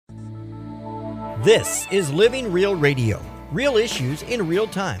This is Living Real Radio. Real issues in real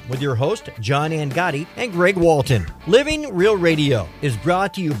time with your host, John Angotti and Greg Walton. Living Real Radio is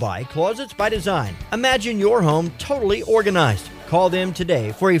brought to you by Closets by Design. Imagine your home totally organized. Call them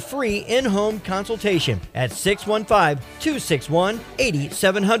today for a free in-home consultation at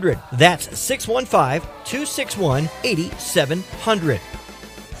 615-261-8700. That's 615-261-8700.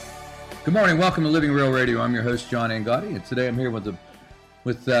 Good morning. Welcome to Living Real Radio. I'm your host, John Angotti, and today I'm here with the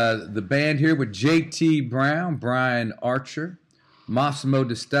band here with J.T. Brown, Brian Archer, Massimo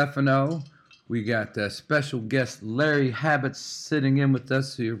DiStefano. We got special guest Larry Habits sitting in with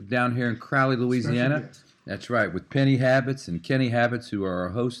us here down here in Crowley, Louisiana. That's right, with Penny Habits and Kenny Habits, who are our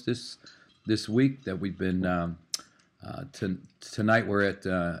hosts this week. That we've been tonight. We're at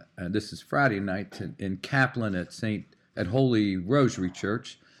this is Friday night in Kaplan at Holy Rosary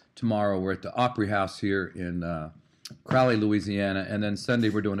Church. Tomorrow we're at the Opry House here in Crowley, Louisiana, and then Sunday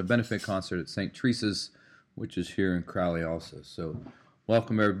we're doing a benefit concert at St. Teresa's, which is here in Crowley also. So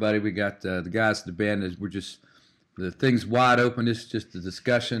welcome everybody. We got the guys, the band. We're just, the thing's wide open. This is just a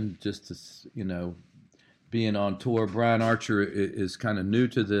discussion, just to, being on tour. Brian Archer is kind of new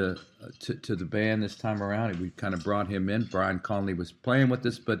to the band this time around. We kind of brought him in. Brian Conley was playing with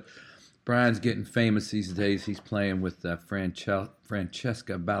us, but Brian's getting famous these days. He's playing with Francesca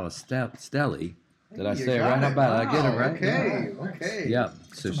Balistelli. Did I say it right? How about it? I get it right? Okay. Yeah,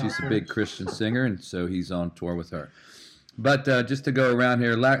 so she's a big Christian singer, and so he's on tour with her. But just to go around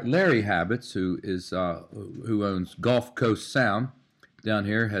here, Larry Habits, who owns Gulf Coast Sound down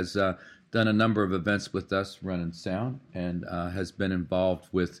here, has done a number of events with us running sound, and has been involved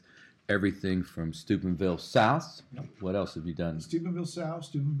with everything from Steubenville South. Yep. What else have you done? Steubenville South,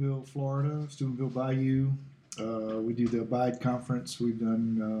 Steubenville, Florida, Steubenville Bayou. We do the Abide Conference. We've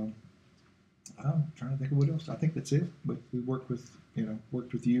done, I'm trying to think of what else. I think that's it. But we worked with you,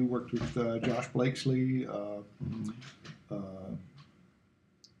 worked with Josh Blakesley,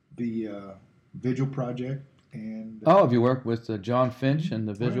 the Vigil Project. And have you worked with John Finch and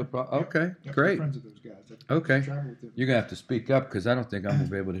the Vigil Project? Okay, yep, great. Friends of those guys. Okay, you're gonna have to speak up because I don't think I'm gonna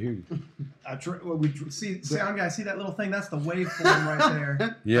be able to hear you. Sound guy, see that little thing? That's the waveform right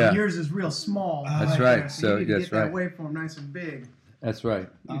there. Yeah, and yours is real small. That's right. So you need to that's get right. that waveform nice and big. That's right.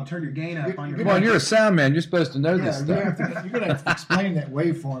 You turn your gain up on your. Come on, you're a sound man. You're supposed to know this stuff. You're going to have to explain that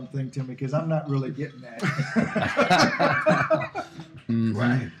waveform thing to me because I'm not really getting that. Mm-hmm.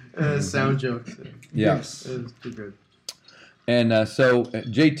 Right. Sound jokes. Yes. It was too good. And so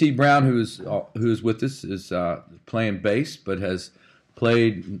J.T. Brown, who's with us, is playing bass, but has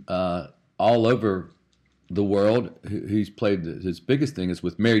played all over the world. He's played, his biggest thing is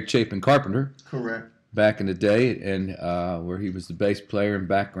with Mary Chapin Carpenter. Correct. Back in the day, and where he was the bass player and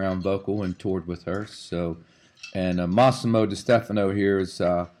background vocal and toured with her. So, and Massimo DiStefano here is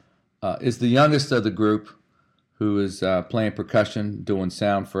the youngest of the group, who is playing percussion, doing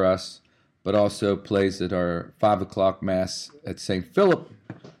sound for us, but also plays at our 5 o'clock mass at St. Philip,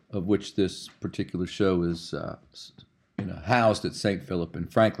 of which this particular show is housed at St. Philip in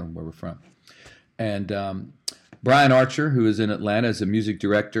Franklin, where we're from. And Brian Archer, who is in Atlanta, is a music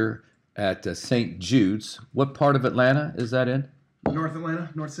director at St. Jude's. What part of Atlanta is that in? North Atlanta,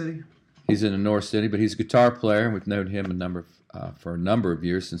 North City. He's in the North City, but he's a guitar player, and we've known him for a number of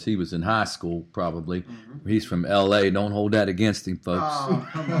years, since he was in high school, probably. Mm-hmm. He's from L.A. Don't hold that against him, folks. Oh,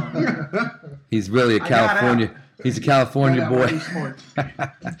 come on. He's really a California. He's a California boy.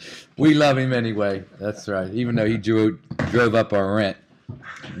 We love him anyway. That's right. Even though he drove up our rent,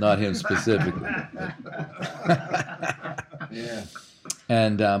 not him specifically. Yeah.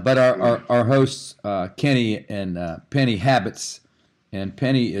 And but our hosts, Kenny and Penny Habits, and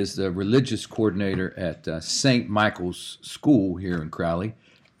Penny is the religious coordinator at St. Michael's School here in Crowley,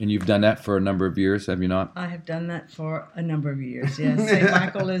 and you've done that for a number of years, have you not? I have done that for a number of years, yes. St.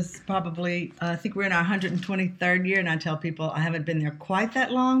 Michael is probably, I think we're in our 123rd year, and I tell people I haven't been there quite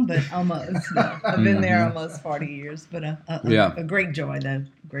that long, but almost. No, I've been there almost 40 years, but a great joy, though.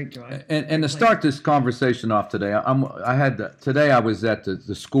 Great joy. And to start this conversation off today, today I was at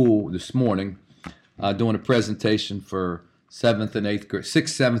the school this morning doing a presentation for 6th, 7th,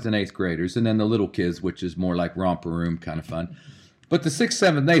 and 8th graders, and then the little kids, which is more like romper room kind of fun. But the 6th,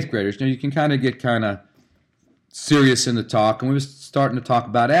 7th, and 8th graders, you can kind of get serious in the talk, and we were starting to talk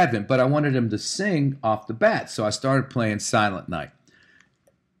about Advent, but I wanted them to sing off the bat, so I started playing Silent Night.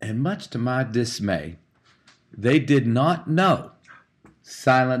 And much to my dismay, they did not know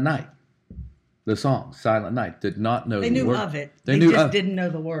Silent Night. The song, Silent Night, did not know the word. They knew of it. They just didn't know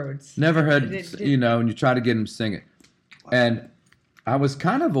the words. Never heard, and you try to get them to sing it. And I was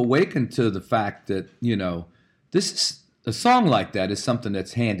kind of awakened to the fact that, this is, a song like that is something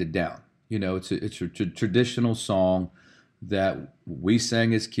that's handed down. You know, it's a traditional song that we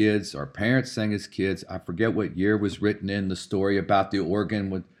sang as kids, our parents sang as kids. I forget what year was written in the story about the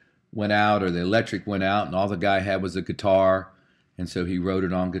organ went out or the electric went out, and all the guy had was a guitar, and so he wrote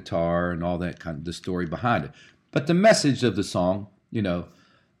it on guitar and all that kind of the story behind it. But the message of the song, you know,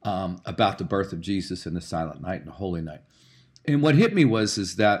 about the birth of Jesus and the silent night and the holy night. And what hit me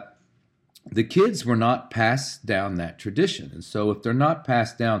is that the kids were not passed down that tradition. And so if they're not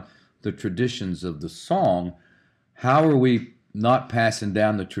passed down the traditions of the song, how are we not passing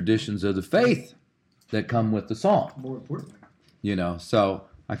down the traditions of the faith that come with the song? More importantly. You know, so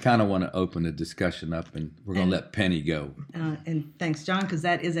I kind of want to open the discussion up, and we're going to let Penny go. And thanks, John, because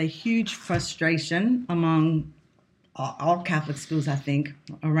that is a huge frustration among all Catholic schools, I think,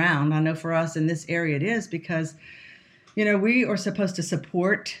 around. I know for us in this area it is because, you know, we are supposed to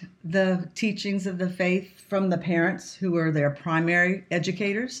support the teachings of the faith from the parents who are their primary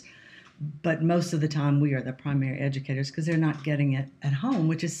educators. But most of the time we are the primary educators because they're not getting it at home,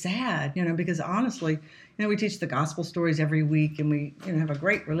 which is sad, you know, because honestly, you know, we teach the gospel stories every week and we, you know, have a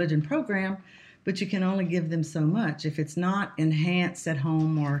great religion program, but you can only give them so much. If it's not enhanced at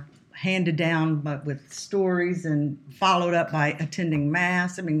home or handed down but with stories and followed up by attending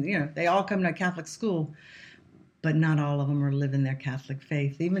Mass, I mean, you know, they all come to a Catholic school, but not all of them are living their Catholic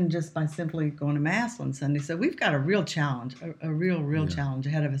faith, even just by simply going to Mass on Sunday. So we've got a real challenge, a real challenge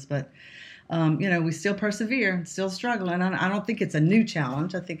ahead of us. But, you know, we still persevere, still struggle. And I don't think it's a new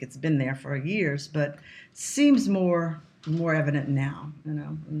challenge. I think it's been there for years, but seems more evident now, you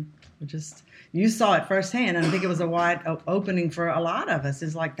know. And you saw it firsthand, and I think it was a wide opening for a lot of us.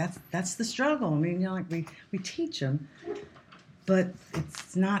 Is like, that's the struggle. I mean, you know, like we teach them, but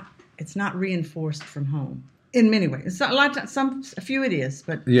it's not reinforced from home. In many ways, it's not a lot. A few it is,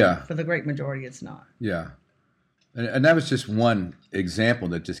 but for the great majority, it's not. Yeah, and that was just one example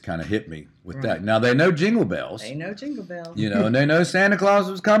that just kind of hit me with that. Now they know Jingle Bells. They know Jingle Bells. You know, and they know Santa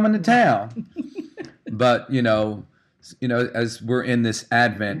Claus was coming to town. But you know, as we're in this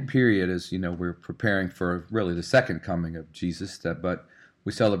Advent period, as you know, we're preparing for really the second coming of Jesus. But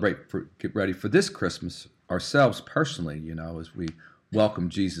we get ready for this Christmas ourselves personally. You know, as we welcome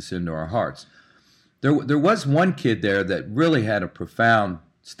Jesus into our hearts. There was one kid there that really had a profound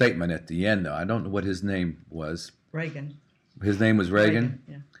statement at the end, though. I don't know what his name was. Reagan. His name was Reagan?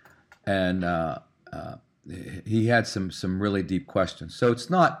 Yeah. And he had some really deep questions. So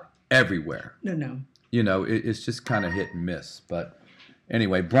it's not everywhere. No. You know, it's just kind of hit and miss. But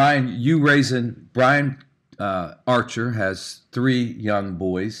anyway, Brian Archer has 3 young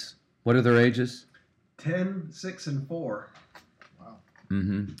boys. What are their ages? 10, 6, and 4.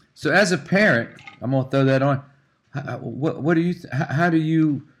 Mm-hmm. So as a parent, I'm gonna throw that on. What do you? How do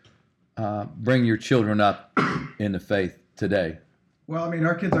you bring your children up in the faith today? Well, I mean,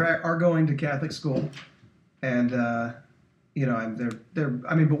 our kids are going to Catholic school, and you know, and they're.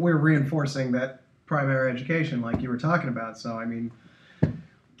 I mean, but we're reinforcing that primary education, like you were talking about. So, I mean,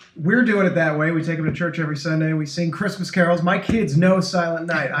 we're doing it that way. We take them to church every Sunday. We sing Christmas carols. My kids know Silent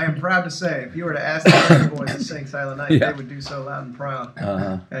Night. I am proud to say, if you were to ask the other boys to sing Silent Night, they would do so loud and proud.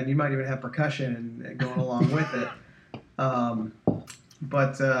 Uh-huh. And you might even have percussion and going along with it.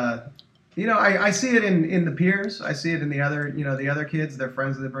 You know, I see it in the peers. I see it in the other kids, their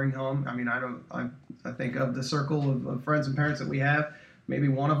friends that they bring home. I mean, I think of the circle of friends and parents that we have. Maybe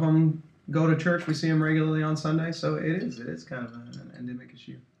one of them go to church. We see them regularly on Sunday. So it is kind of an endemic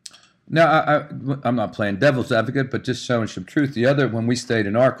issue. Now, I'm not playing devil's advocate, but just showing some truth. When we stayed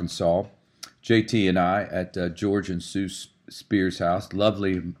in Arkansas, JT and I at George and Sue Spears' house,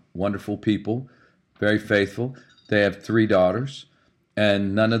 lovely, wonderful people, very faithful. They have 3 daughters,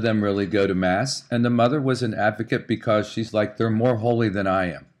 and none of them really go to Mass. And the mother was an advocate because she's like, they're more holy than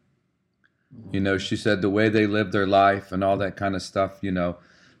I am. You know, she said the way they live their life and all that kind of stuff, you know.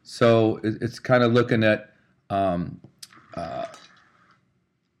 So it's kind of looking at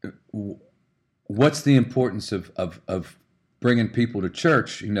what's the importance of bringing people to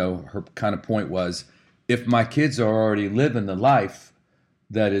church. You know, her kind of point was, if my kids are already living the life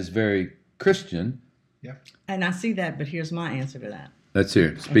that is very Christian. Yeah. And I see that, but here's my answer to that. Let's hear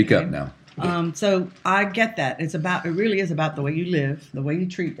it. Speak up now. So I get that. It really is about the way you live, the way you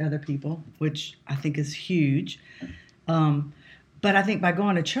treat other people, which I think is huge. But I think by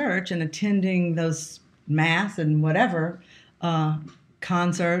going to church and attending those Mass and whatever,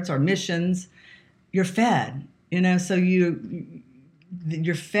 concerts or missions, you're fed, you know, so you're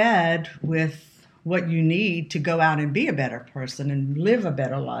fed with what you need to go out and be a better person and live a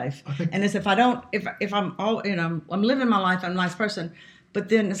better life. And it's if I'm all, you know, I'm living my life, I'm a nice person, but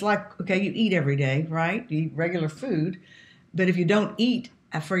then it's like, okay, you eat every day, right? You eat regular food, but if you don't eat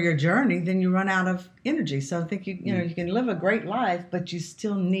for your journey, then you run out of energy. So I think you can live a great life, but you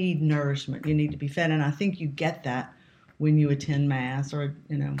still need nourishment. You need to be fed, and I think you get that when you attend Mass or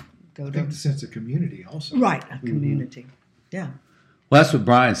go I to think the sense of community also. right a community. Yeah. Well, that's what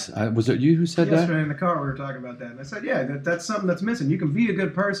Brian's. Was it you who said that? Yesterday in the car, we were talking about that, and I said, "Yeah, that's something that's missing. You can be a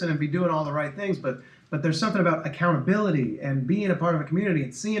good person and be doing all the right things, but there's something about accountability and being a part of a community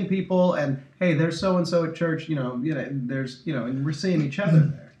and seeing people. And hey, there's so and so at church. And there's and we're seeing each other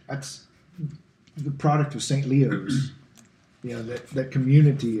there. That's the product of St. Leo's. That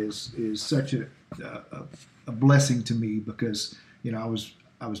community is such a blessing to me because I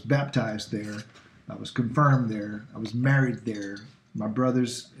was baptized there, I was confirmed there, I was married there. My brother,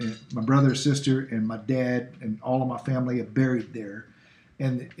 sister, and my dad, and all of my family are buried there,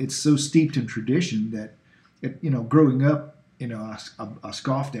 and it's so steeped in tradition that, growing up, I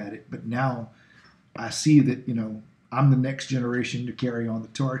scoffed at it, but now I see that I'm the next generation to carry on the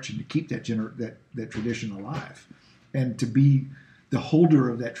torch and to keep that tradition alive, and to be the holder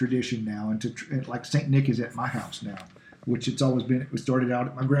of that tradition now, and like St. Nick is at my house now, which it's always been. It started out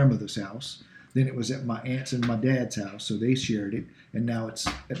at my grandmother's house. Then it was at my aunt's and my dad's house, so they shared it, and now it's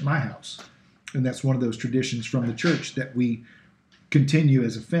at my house. And that's one of those traditions from the church that we continue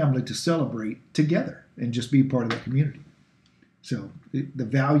as a family to celebrate together and just be part of that community. So the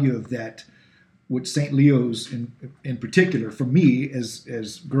value of that, with St. Leo's in particular, for me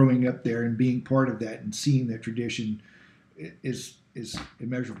as growing up there and being part of that and seeing that tradition is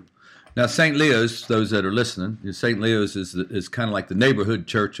immeasurable. Now, St. Leo's, those that are listening, St. Leo's is kind of like the neighborhood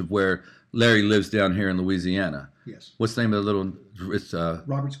church of where Larry lives down here in Louisiana. Yes. What's the name of the little? It's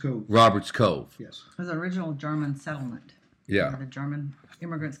Robert's Cove. Robert's Cove. Yes. It was an original German settlement. Yeah. Where the German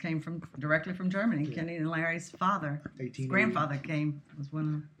immigrants came directly from Germany. Yeah. Kenny and Larry's father, grandfather came, was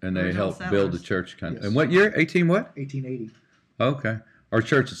one of and they helped settlers. Build the church. Yes. And what year? 18 what? 1880. Okay. Our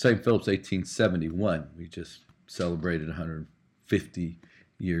church at St. Philip's 1871. We just celebrated 150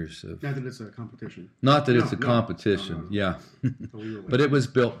 years of. Not that it's a competition. Not that it's a competition. No. Yeah. But it was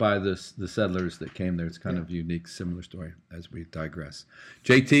built by the settlers that came there. It's kind of unique, similar story as we digress.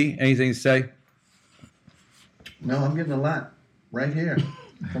 JT, anything to say? No, I'm getting a lot right here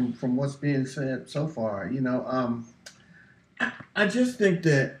from what's being said so far. I just think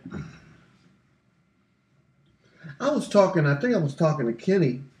that I think I was talking to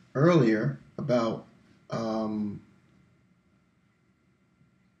Kenny earlier about,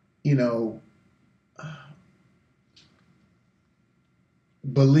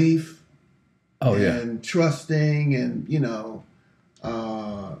 belief and trusting and,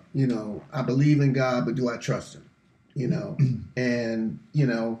 I believe in God, but do I trust him? And,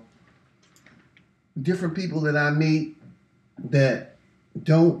 different people that I meet that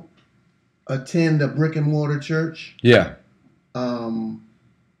don't attend a brick and mortar church. Yeah. Some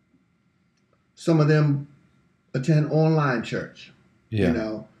of them attend online church.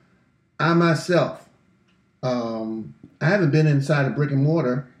 Yeah. I myself, I haven't been inside a brick and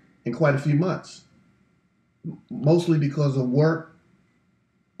mortar in quite a few months, mostly because of work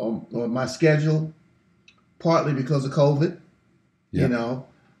or my schedule, partly because of COVID. Yeah.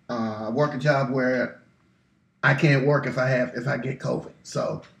 I work a job where I can't work if I get COVID.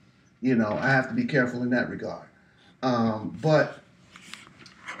 So, I have to be careful in that regard. But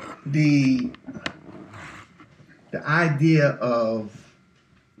the idea of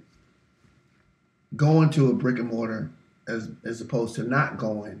going to a brick and mortar as opposed to not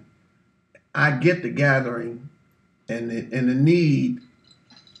going, I get the gathering and the need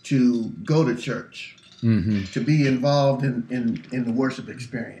to go to church, to be involved in the worship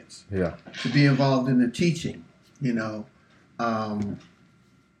experience, to be involved in the teaching.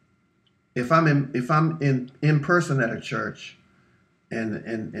 If I'm in person at a church,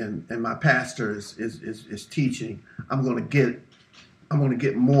 and my pastor is teaching, I'm going to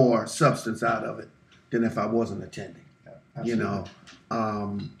get more substance out of it than if I wasn't attending. Absolutely.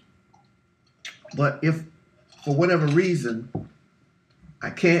 But if for whatever reason I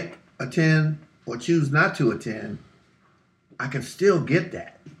can't attend or choose not to attend, I can still get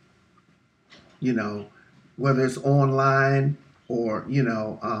that. Whether it's online or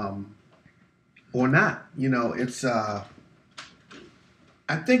or not. It's I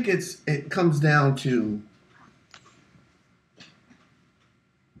think it comes down to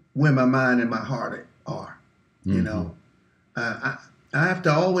where my mind and my heart are. I have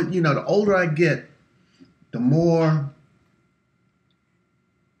to always, the older I get, the more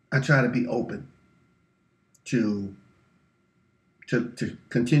I try to be open to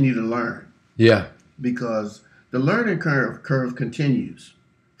continue to learn. Yeah. Because the learning curve continues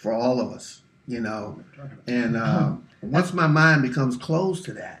for all of us. And once my mind becomes closed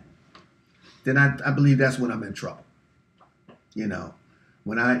to that, then I believe that's when I'm in trouble.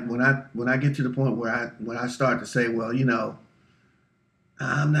 When I get to the point where I start to say, well,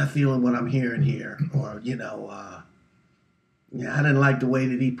 I'm not feeling what I'm hearing here, or I didn't like the way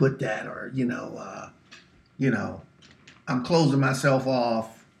that he put that, or I'm closing myself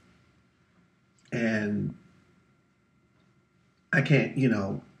off, and I can't,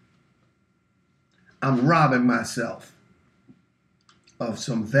 I'm robbing myself of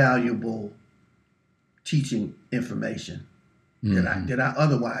some valuable teaching information that I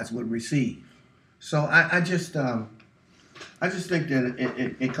otherwise would receive. So I just think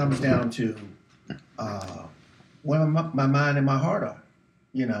that it comes down to where my mind and my heart are.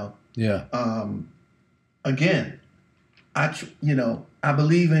 Yeah. Again, I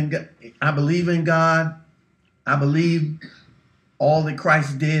believe in God. I believe all that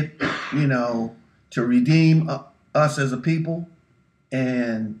Christ did, to redeem us as a people,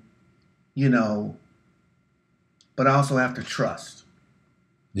 and but I also have to trust.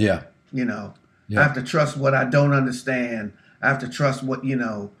 Yeah. I have to trust what I don't understand. I have to trust what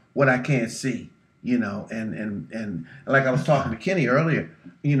I can't see. And like I was talking to Kenny earlier,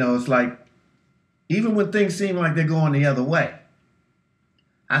 it's like even when things seem like they're going the other way,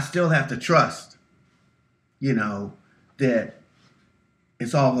 I still have to trust, that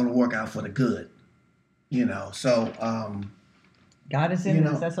it's all going to work out for the good. So God is in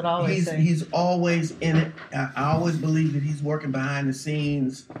this. That's what I always say. He's always in it. I always believe that he's working behind the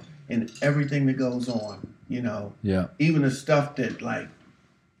scenes in everything that goes on. Yeah. Even the stuff that like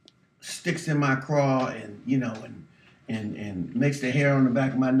sticks in my craw and and makes the hair on the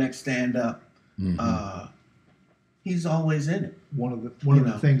back of my neck stand up. Mm-hmm. He's always in it. One of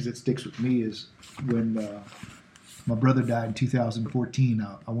the things that sticks with me is when my brother died in 2014.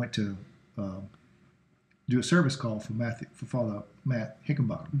 I went to do a service call for Father Matt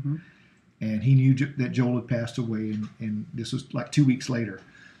Hickenbottom, mm-hmm. and he knew that Joel had passed away, and this was like 2 weeks later.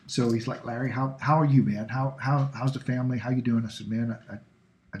 So he's like, Larry, how are you, man? How's the family? How you doing? I said, man,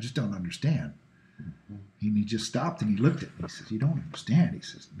 I just don't understand. Mm-hmm. And he just stopped and he looked at me. He says, you don't understand. He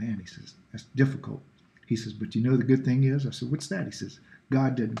says, man, that's difficult. He says, but the good thing is? I said, what's that? He says,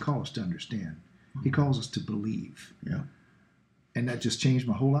 God didn't call us to understand. He calls us to believe. Yeah. And that just changed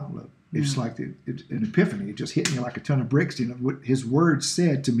my whole outlook. It's like an epiphany. It just hit me like a ton of bricks. What his words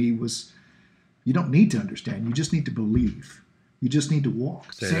said to me was, you don't need to understand. You just need to believe. You just need to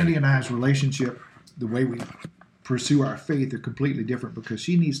walk. Sandy and I's relationship, the way we pursue our faith, are completely different because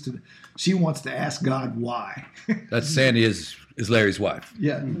she wants to ask God why. That's Sandy is Larry's wife.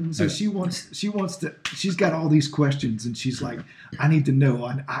 Yeah. Mm-hmm. So she wants to. She's got all these questions, and she's like, I need to know.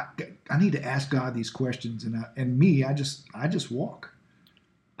 I need to ask God these questions, and I just walk.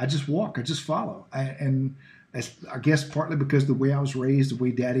 I just walk. I just follow. I guess partly because the way I was raised, the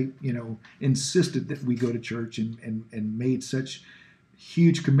way Daddy, insisted that we go to church and made such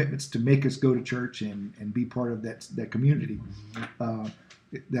huge commitments to make us go to church and be part of that community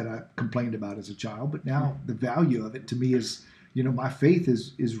that I complained about as a child. But now the value of it to me is, my faith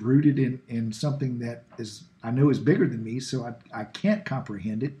is rooted in something that I know is bigger than me, so I can't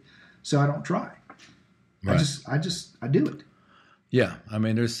comprehend it, so I don't try. Right. I do it. Yeah, I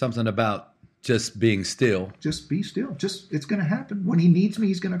mean, there's something about just being still. Just be still. It's going to happen. When he needs me,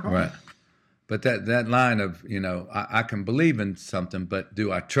 he's going to call me. But that line of, I can believe in something, but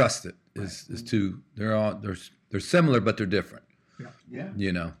do I trust it is too, they're similar, but they're different.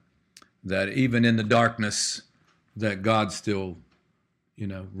 Yeah. That even in the darkness, that God still,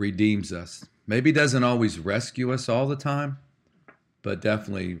 redeems us. Maybe doesn't always rescue us all the time, but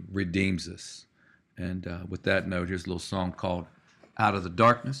definitely redeems us. And with that note, here's a little song called Out of the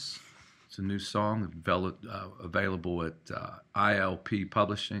Darkness. It's a new song available at ILP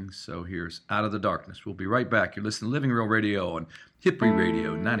Publishing. So here's Out of the Darkness. We'll be right back. You're listening to Living Real Radio on Hippery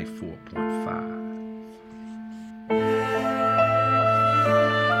Radio 94.5.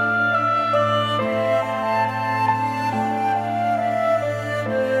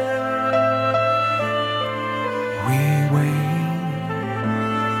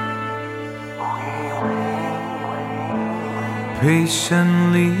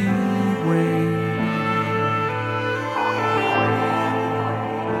 Patiently wait.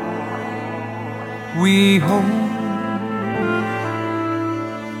 We hope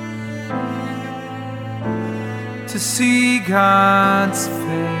to see God's face.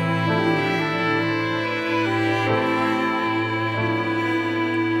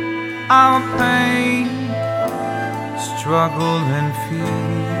 Our pain, struggle and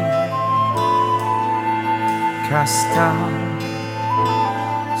fear cast out,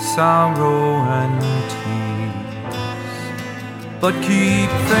 sorrow and tears. But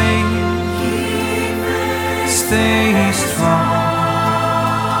keep faith, stay strong.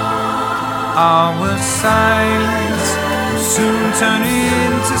 Our silence will soon turn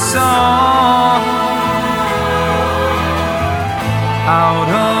into song. Out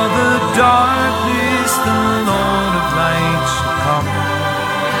of the darkness, the Lord of light shall come.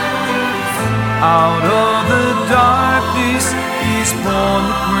 Out of the darkness is born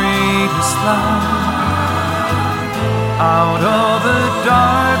the greatest light. Out of the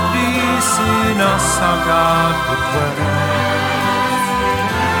darkness in us our God will dwell.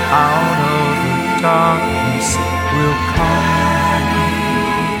 Out of the darkness will come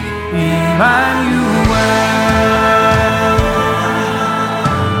Emmanuel.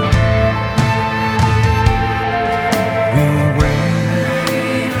 We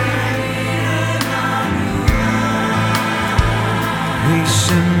wait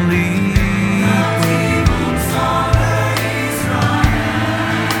patiently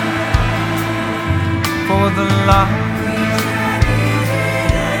for the light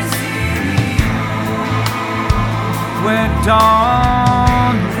where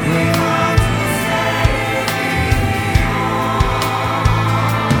dawn awaits.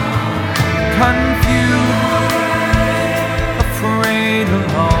 Confused, afraid,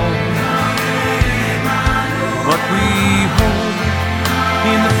 alone, but we hope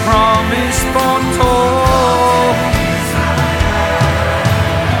in the promise foretold.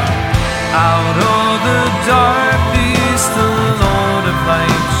 Out of the darkness, the Lord of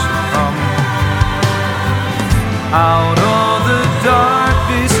light shall come. Out of the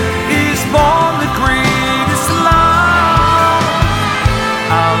darkness is born the greatest light.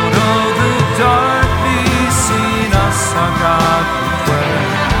 Out of the darkness in us our God will dwell.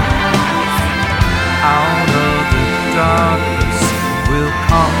 Out of the darkness will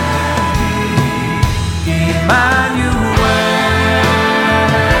come Emmanuel.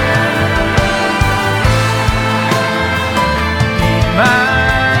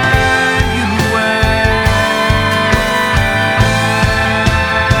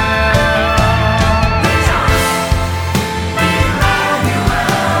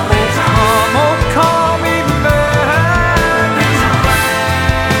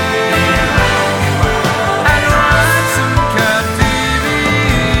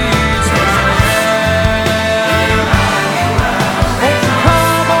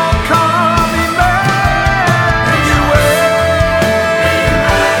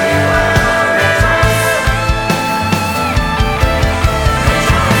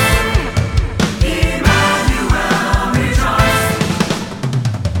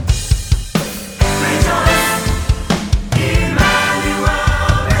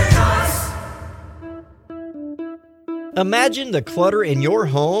 Imagine the clutter in your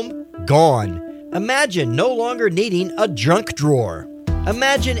home gone. Imagine no longer needing a junk drawer.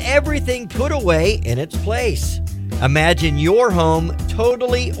 Imagine everything put away in its place. Imagine your home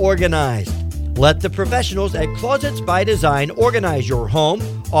totally organized. Let the professionals at Closets by Design organize your home,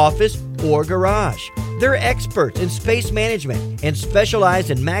 office, or garage. They're experts in space management and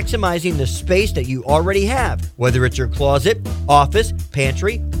specialize in maximizing the space that you already have, whether it's your closet, office,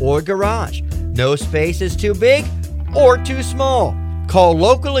 pantry, or garage. No space is too big or too small. Call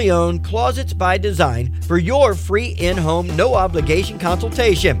locally owned Closets by Design for your free in-home, no-obligation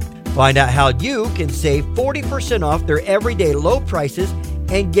consultation. Find out how you can save 40% off their everyday low prices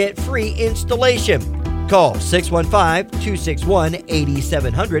and get free installation. Call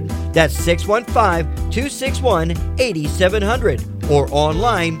 615-261-8700. That's 615-261-8700. Or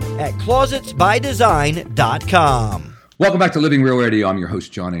online at closetsbydesign.com. Welcome back to Living Real Radio. I'm your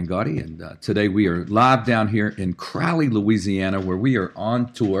host, John Angotti, and today we are live down here in Crowley, Louisiana, where we are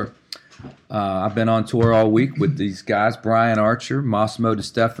on tour. I've been on tour all week with these guys, Brian Archer, Massimo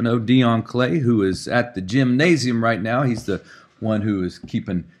DiStefano, Dion Clay, who is at the gymnasium right now. He's the one who is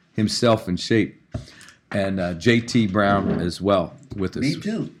keeping himself in shape, and JT Brown as well with us. Me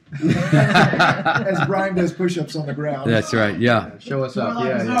too. As Brian does push-ups on the ground. That's right, yeah. Show us up.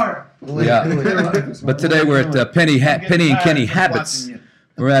 Yeah. But today we're at Penny and Kenny Habits.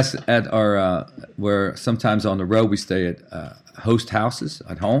 We're at our where sometimes on the road we stay at host houses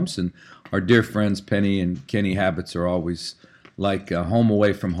at homes, and our dear friends Penny and Kenny Habits are always like home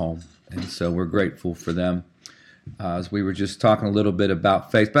away from home, and so we're grateful for them. As we were just talking a little bit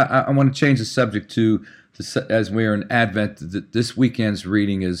about faith, but I want to change the subject to, as we're in Advent, this weekend's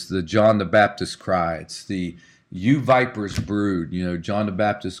reading is the John the Baptist cry. It's the "You vipers brood." You know, John the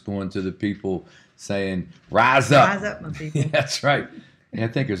Baptist going to the people saying, "Rise up, Rise up, my people." That's right. I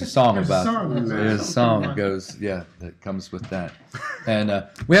think there's a song There's a about song. it. There's a song that goes, that comes with that. And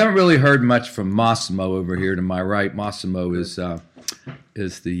we haven't really heard much from Massimo over here to my right. Massimo is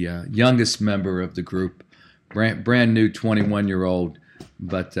the youngest member of the group, brand new 21-year-old,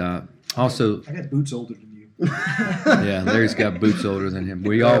 but also, I got boots older than you. yeah, Larry's got boots older than him.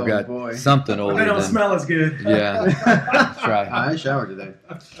 We all Oh, got boy. something older They don't than smell as good. Yeah, that's right. I showered today.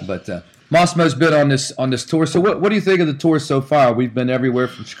 But Massimo's been on this tour. So what do you think of the tour so far? We've been everywhere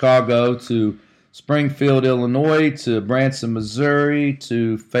from Chicago to Springfield, Illinois, to Branson, Missouri,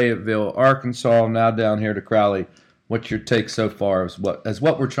 to Fayetteville, Arkansas, now down here to Crowley. What's your take so far as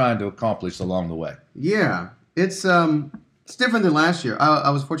what we're trying to accomplish along the way? Yeah, it's different than last year.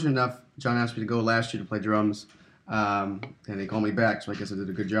 I was fortunate enough. John asked me to go last year to play drums, and he called me back, so I guess I did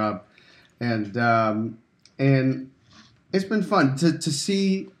a good job. And it's been fun to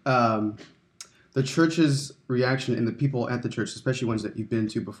see the church's reaction and the people at the church, especially ones that you've been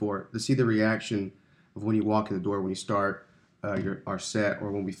to before, to see the reaction of when you walk in the door, when you start our set,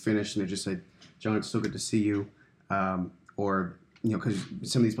 or when we finish, and they just say, "John, it's so good to see you," or because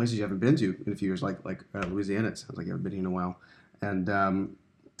some of these places you haven't been to in a few years, like Louisiana, it sounds like you haven't been here in a while, and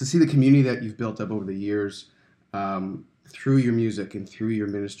to see the community that you've built up over the years through your music and through your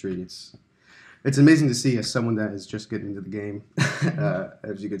ministry, it's amazing to see as someone that is just getting into the game,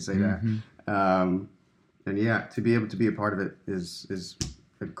 as you could say that. And yeah, to be able to be a part of it is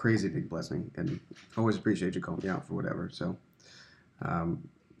a crazy big blessing, and always appreciate you calling me out for whatever. So,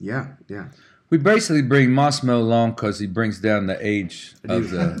 yeah. We basically bring Massimo along because he brings down the age of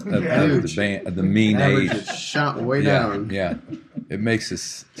the band, of the mean Average age. is shot way Yeah, down. yeah. It makes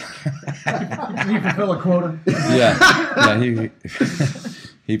us. You fulfill a quota. Yeah.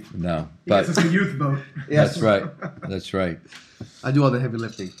 He no, but Yes, it's a youth boat. that's right. That's right. I do all the heavy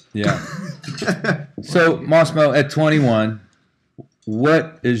lifting. Yeah. So Massimo, at 21,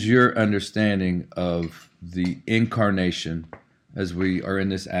 what is your understanding of the incarnation as we are in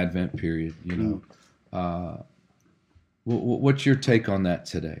this Advent period? What's your take on that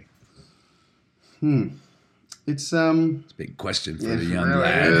today? It's It's a big question for the young really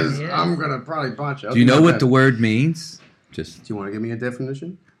lad. is. Yes. I'm gonna probably punch it. Do you know what the word means? Just Do you want to give me a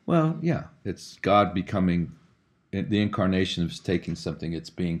definition? well, yeah. It's God becoming the incarnation is taking something.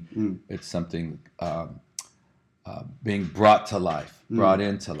 It's it's something being brought to life, brought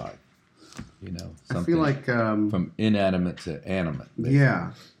into life. Something I feel like from inanimate to animate. basically.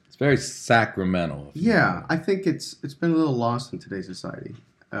 yeah. It's very sacramental. if you Yeah, will. I think it's been a little lost in today's society.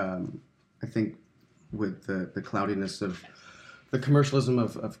 I think with the cloudiness of the commercialism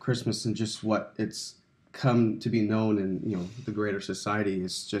of Christmas and just what it's come to be known in the greater society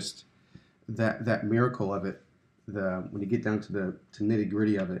is just that miracle of it. When you get down to the nitty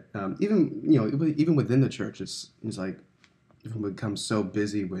gritty of it, even within the church, it's like everyone becomes so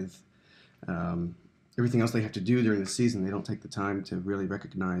busy with everything else they have to do during the season. They don't take the time to really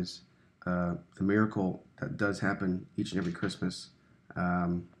recognize the miracle that does happen each and every Christmas,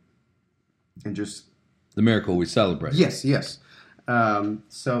 and just The miracle we celebrate. yes.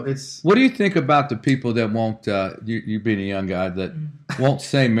 So it's What do you think about the people that won't, you being a young guy, that won't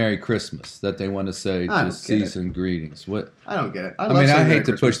say Merry Christmas, that they want to say I don't just get it. season greetings? What? I don't get it. I love mean, I saying Merry hate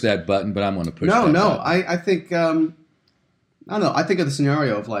to Christmas. push that button, but I'm going to push No, that no. button. I think I don't know. I think of the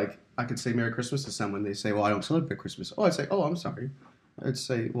scenario of like I could say Merry Christmas to someone. They say, "Well, I don't celebrate Christmas." Oh, I'd say, "Oh, I'm sorry." I'd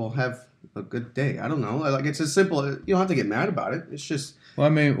say, "Well, have a good day." I don't know. Like it's as simple. You don't have to get mad about it. It's just Well, I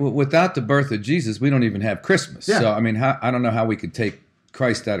mean, without the birth of Jesus, we don't even have Christmas. Yeah. So, I mean, I don't know how we could take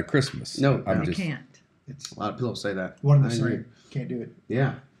Christ out of Christmas. No, I'm no. You just, can't. a lot of people say that. One of I the agree. same. Can't do it.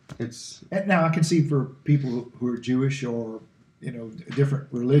 Yeah, it's And now I can see for people who are Jewish or a different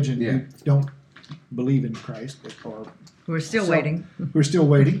religion Yeah. who don't believe in Christ or We're still So- waiting. who are still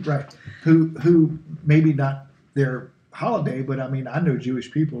waiting, right? Who maybe not their holiday, but I mean I know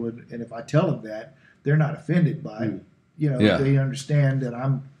Jewish people, and if I tell them that, they're not offended by it. Yeah. They understand that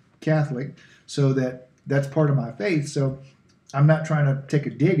I'm Catholic, so that's part of my faith. So I'm not trying to take a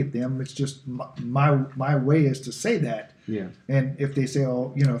dig at them. It's just my way is to say that. yeah. And if they say,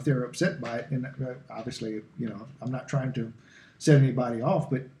 oh, if they're upset by it, and obviously, I'm not trying to set anybody off,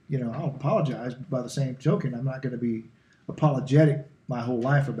 but, I'll apologize. By the same token, I'm not going to be apologetic my whole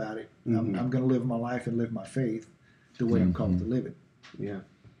life about it. Mm-hmm. I'm going to live my life and live my faith the way I'm called to live it. Yeah.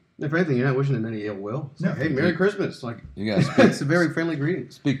 If anything, you're not wishing them any ill will. It's No. like, hey, Merry Christmas. Like you got to speak, it's a very friendly greeting.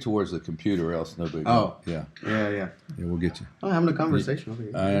 speak towards the computer, or else nobody. Oh. Yeah. Yeah. We'll get you. I'm having a conversation over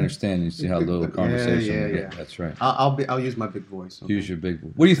here. I understand. You see how little conversation. Yeah. That's right. I'll use my big voice. Okay? Use your big.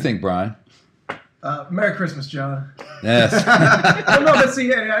 What do you think, Brian? Merry Christmas, John. Yes. Well, no, but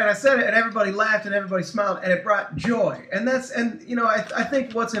see, and I said it, and everybody laughed, and everybody smiled, and it brought joy. And I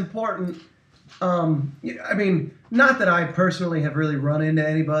think what's important. I mean, not that I personally have really run into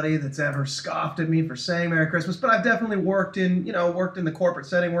anybody that's ever scoffed at me for saying Merry Christmas, but I've definitely worked in the corporate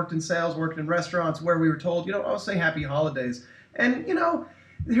setting, worked in sales, worked in restaurants where we were told, I'll say Happy Holidays. And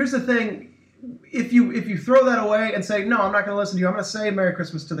here's the thing. If you throw that away and say, no, I'm not going to listen to you, I'm going to say Merry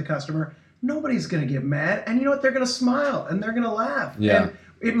Christmas to the customer, nobody's going to get mad. And you know what? They're going to smile and they're going to laugh. Yeah. And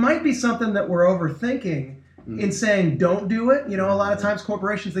it might be something that we're overthinking in saying don't do it. A lot of times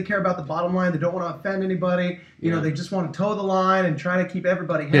corporations, they care about the bottom line. They don't want to offend anybody. They just want to toe the line and try to keep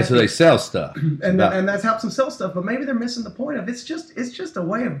everybody happy. Yeah, so they sell stuff. And that helps them sell stuff. But maybe they're missing the point of it's just a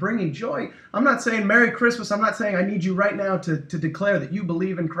way of bringing joy. I'm not saying Merry Christmas. I'm not saying I need you right now to declare that you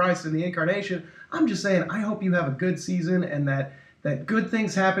believe in Christ and the incarnation. I'm just saying I hope you have a good season and that good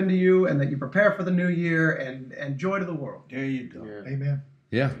things happen to you and that you prepare for the new year and joy to the world. There you go. Yeah. Amen.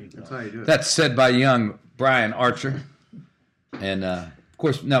 Yeah. That's how you do it. That's said by young Brian Archer. And, of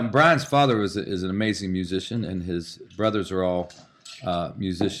course, now Brian's father is an amazing musician, and his brothers are all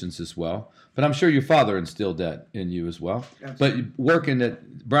musicians as well. But I'm sure your father instilled that in you as well. Absolutely.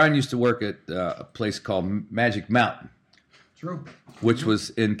 But Brian used to work at a place called Magic Mountain, True. which was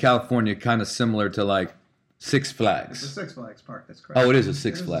in California, kind of similar to like Six It's a Flags. Six Flags park. That's correct. Oh, it is a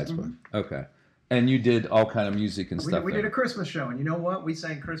Six Flags park. Okay. And you did all kind of music and stuff. We there. did a Christmas show, and you know what? We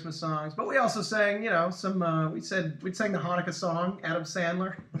sang Christmas songs, but we also sang, some. We'd sang the Hanukkah song, Adam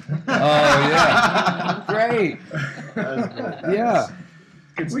Sandler. Oh yeah, great. Yeah,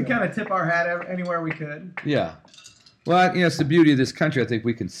 We kind of tip our hat anywhere we could. yeah. Well, it's the beauty of this country. I think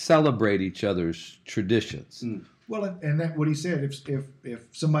we can celebrate each other's traditions. Well, and that what he said. If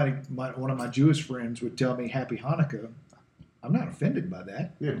somebody, one of my Jewish friends, would tell me Happy Hanukkah, I'm not offended by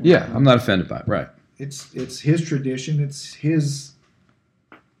that. Yeah, I'm not offended by it. Right. It's his tradition. It's his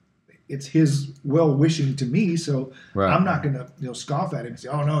well wishing to me. So Right. I'm not going to scoff at him and say,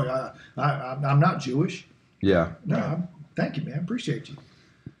 "Oh no, I'm not Jewish." Yeah. No, thank you, man. Appreciate you.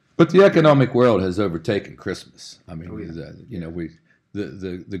 But the economic world has overtaken Christmas. I mean, yeah.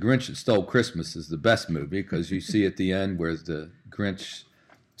 The Grinch That Stole Christmas is the best movie because you see at the end where the Grinch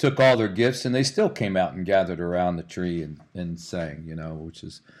took all their gifts and they still came out and gathered around the tree and sang, which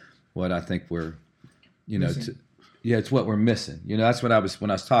is what I think we're, it's what we're missing. That's what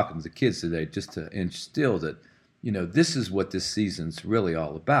when I was talking to the kids today, just to instill that, this is what this season's really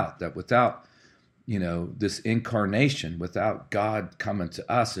all about, that without, this incarnation, without God coming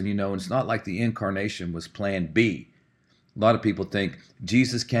to us, and, it's not like the incarnation was plan B. A lot of people think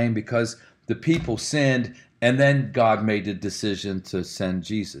Jesus came because the people sinned and then God made the decision to send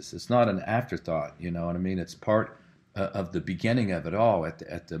Jesus. It's not an afterthought, you know what I mean? It's part of the beginning of it all.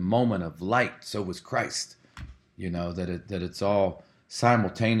 At the moment of light, so was Christ. That it's all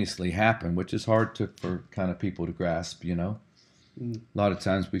simultaneously happened, which is hard for kind of people to grasp, A lot of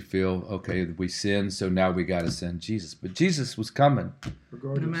times we feel, okay, we sinned, so now we got to send Jesus. But Jesus was coming.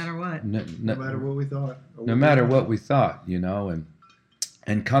 Regardless, No matter what. no matter what we thought. No matter what we thought,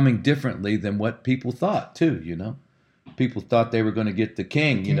 and coming differently than what people thought too, People thought they were going to get the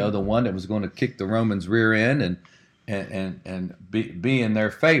king, the one that was going to kick the Romans' rear end and be in their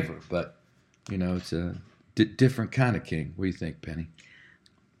favor. But, it's a different kind of king. What do you think, Penny?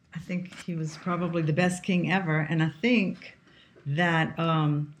 I think he was probably the best king ever, and I think that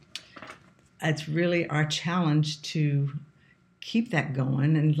it's really our challenge to keep that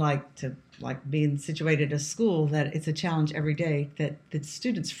going and being situated at a school, that it's a challenge every day that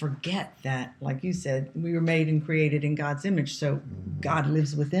students forget that, like you said, we were made and created in God's image, so God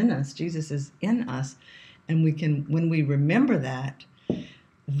lives within us. Jesus is in us, and when we remember that,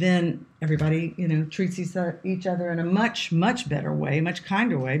 then everybody, treats each other in a much, much better way, much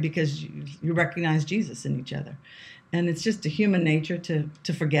kinder way, because you recognize Jesus in each other. And it's just a human nature to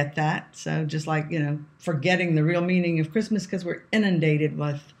forget that. So just like, forgetting the real meaning of Christmas because we're inundated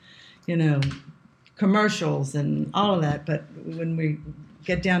with, commercials and all of that. But when we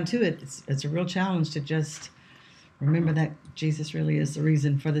get down to it, it's a real challenge to just remember that Jesus really is the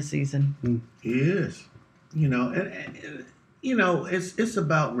reason for the season. He is. It's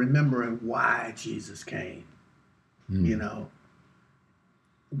about remembering why Jesus came. Why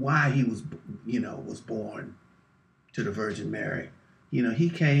he was born to the Virgin Mary. He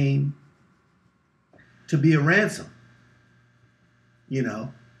came to be a ransom,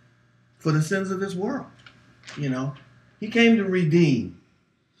 for the sins of this world. He came to redeem.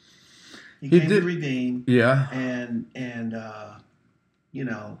 He came to redeem. Yeah. And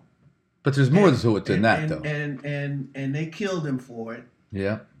But there's more to it than that, though. And they killed him for it.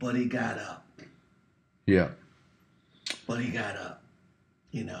 Yeah. But he got up. Yeah. But he got up,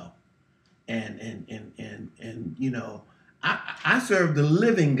 you know, and you know, I serve the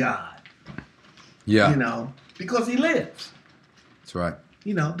living God, Yeah. you know, because he lives, That's right.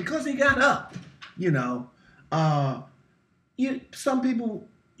 you know, because he got up, you know. Some people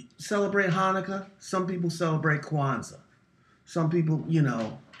celebrate Hanukkah, some people celebrate Kwanzaa, some people, you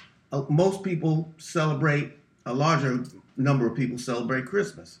know, most people celebrate, a larger number of people celebrate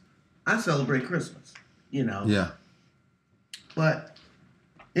Christmas. I celebrate Christmas, you know. Yeah. But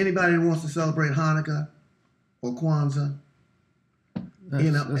anybody that wants to celebrate Hanukkah or Kwanzaa, That's,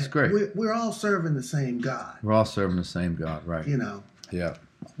 you know, that's great. We're all serving the same God, We're all serving the same God, right? you know. Yeah.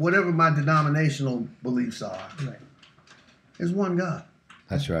 Whatever my denominational beliefs are, Right. there's one God.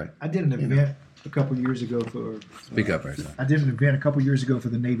 That's right. I did an event a couple years ago for. Speak up, right? I did an event a couple years ago for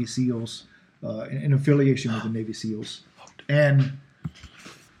the Navy SEALs, in affiliation with the Navy SEALs, and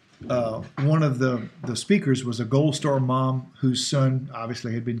one of the speakers was a Gold Star mom whose son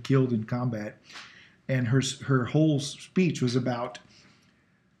obviously had been killed in combat, and her whole speech was about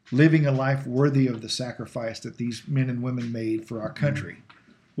living a life worthy of the sacrifice that these men and women made for our country.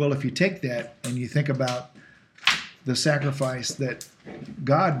 Well, if you take that and you think about the sacrifice that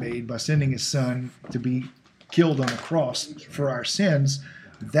God made by sending his son to be killed on a cross for our sins,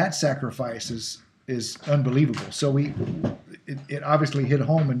 that sacrifice is unbelievable. So it obviously hit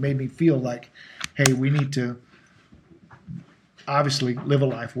home and made me feel like, hey, we need to obviously live a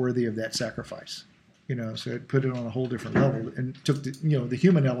life worthy of that sacrifice. You know, so it put it on a whole different level and took the, you know, the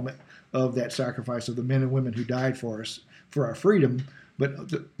human element of that sacrifice of the men and women who died for us, for our freedom, but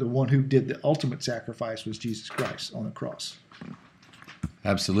the one who did the ultimate sacrifice was Jesus Christ on the cross.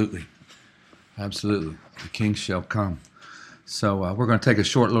 Absolutely. Absolutely. The King shall come. So we're going to take a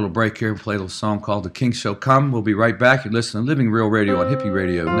short little break here and play a little song called The King Shall Come. We'll be right back. You're listening to Living Real Radio on Hippie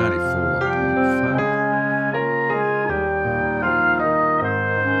Radio 94.5.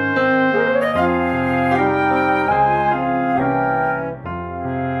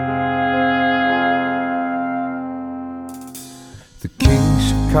 The King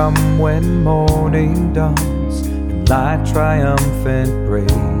shall come when morning dawns and light triumphant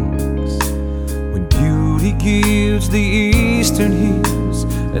breaks. When beauty gives the eastern hues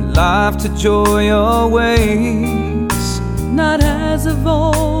and life to joy awakes. Not as of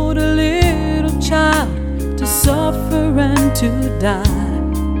old a little child to suffer and to die,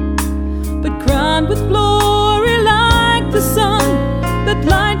 but crowned with glory like the sun that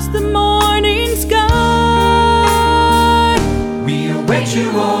lights the morning sky. We await you,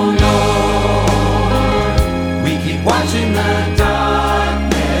 O Lord. We keep watching the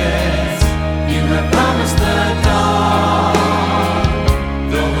darkness. You have promised the dawn,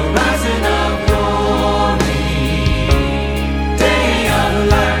 the horizon of glory, day of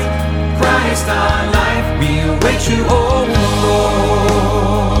light, Christ our life. We await you, O Lord.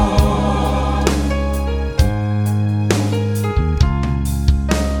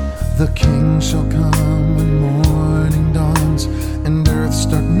 The King shall come when morning dawns and earth's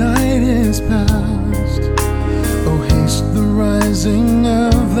dark night is past. Oh, haste the rising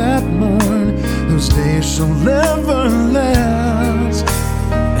of that morn, whose day shall never last.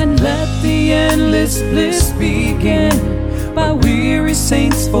 And let the endless bliss begin by weary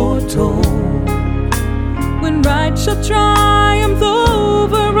saints foretold, when right shall triumph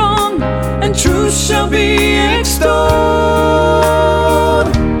over wrong and truth shall be extolled.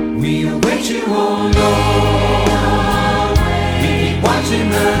 We await you, O Lord. We keep watching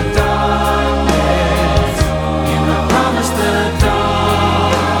the darkness. You have promised the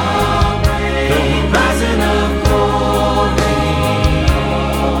dawn, the horizon of glory,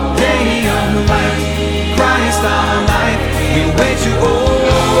 day of light, Christ our life. We await you, O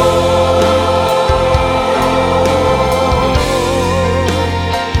Lord.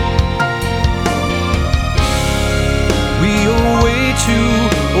 We await you,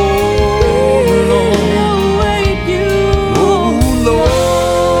 O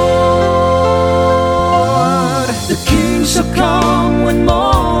come when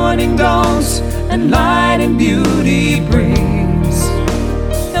morning dawns and light and beauty brings.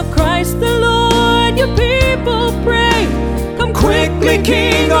 Now Christ the Lord, your people pray, come quickly,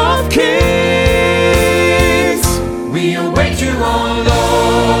 King of Kings. We await you, O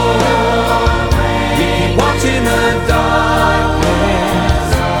Lord. We keep watching the darkness.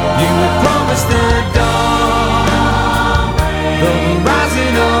 You have promised the dawn, the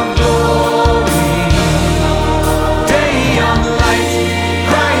horizon of glory, day of light,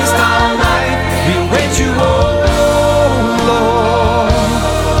 Christ our life. We await you, O Lord.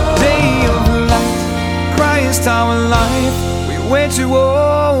 Day of light, Christ our life. We await you, O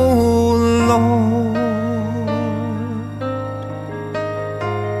Lord.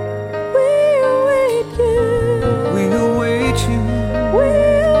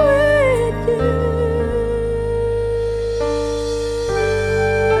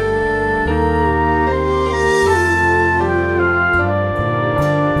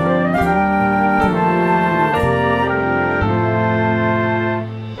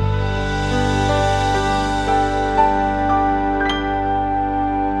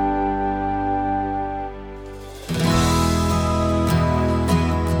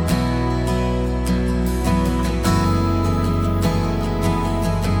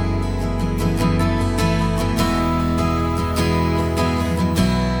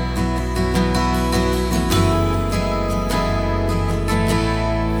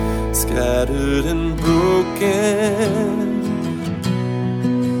 scattered and broken,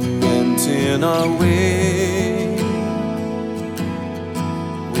 bent in our way.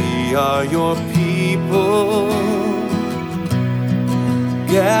 We are your people,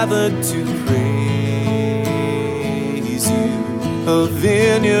 gathered to praise you. A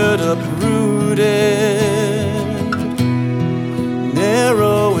vineyard uprooted,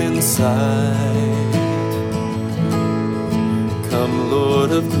 narrow inside. Come,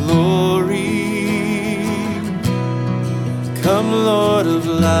 Lord of glory, come, Lord of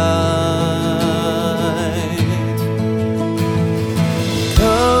light.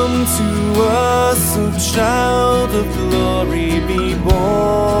 Come to us, O child of glory, be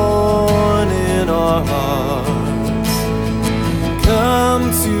born in our hearts.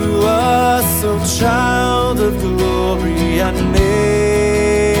 Come to us, O child of glory, and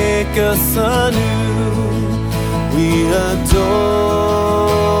make us anew. We adore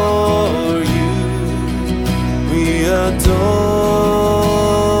you, we adore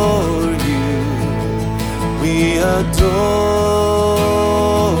you, we adore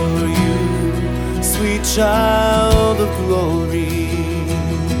you, sweet child of glory.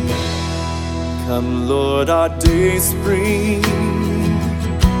 Come, Lord, our day spring,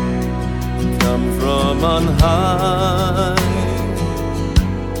 come from on high,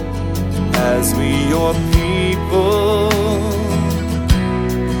 as we your people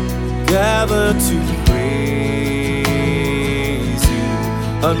gather to praise you,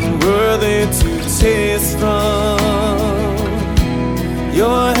 unworthy to taste from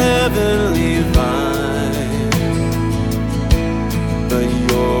your heavenly vine, but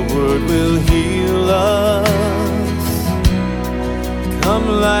your word will heal us. Come,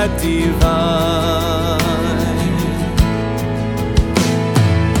 light divine.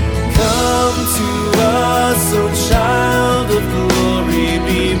 Come to us, O child of glory,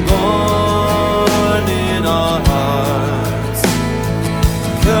 be born in our hearts.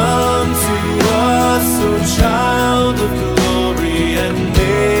 Come to us, O child of glory, and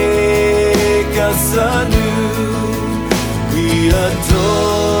make us anew. We adore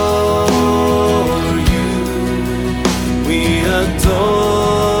you, we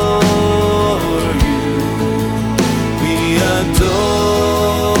adore you, we adore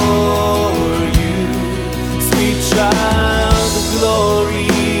you, sweet child of glory.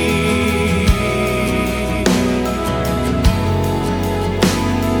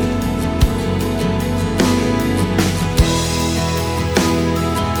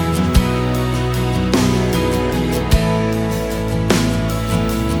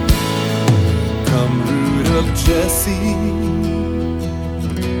 Come, root of Jesse,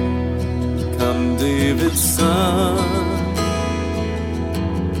 come, David's son.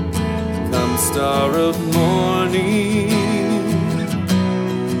 Come, star of morning,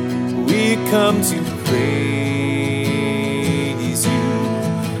 we come to praise you.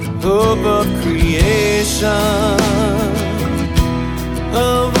 Hope of creation,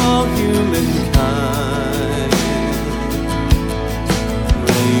 of all humankind.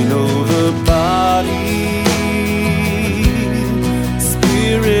 Reign over body,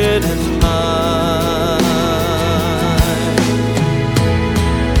 spirit, and mind.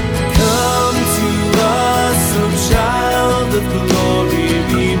 Come to us, O child of glory,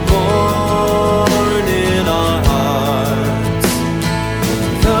 be born in our hearts.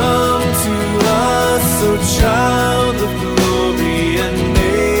 Come to us, O child of glory, and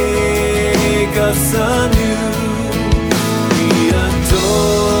make us anew. We adore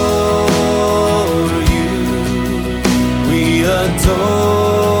you, we adore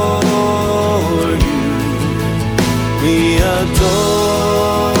you, we adore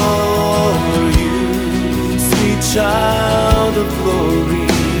you, sweet child of glory.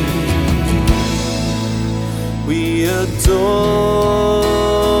 We adore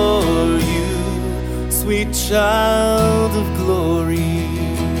you, sweet child of glory.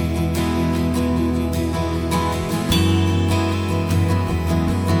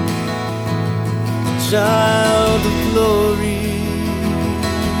 Child of glory.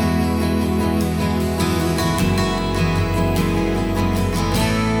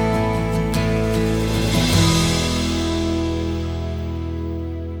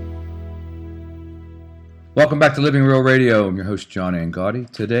 Welcome back to Living Real Radio. I'm your host, John Angotti.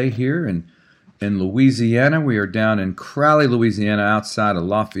 Today here in Louisiana, we are down in Crowley, Louisiana, outside of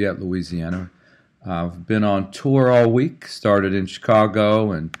Lafayette, Louisiana. I've been on tour all week, started in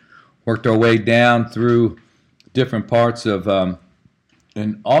Chicago and worked our way down through different parts of,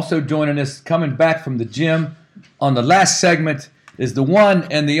 and also joining us, coming back from the gym on the last segment, is the one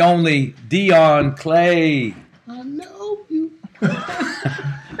and the only Dion Clay. I know you.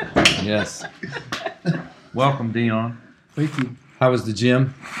 Yes. Welcome, Dion. Thank you. How was the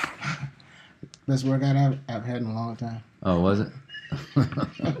gym? Best workout I've had in a long time. Oh, was it?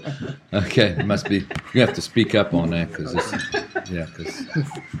 Okay, it must be. You have to speak up on that because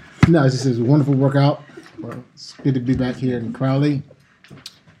No, it's just a wonderful workout. Well, it's good to be back here in Crowley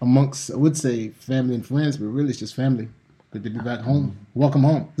amongst, I would say, family and friends, but really it's just family. Good to be back home. Welcome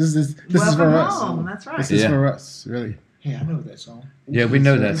home. This is for us. Welcome home. That's right. This is for us, really. Hey, I know that song. Yeah, we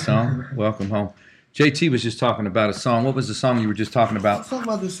know that song. Welcome home. JT was just talking about a song. What was the song you were just talking I'm about? talking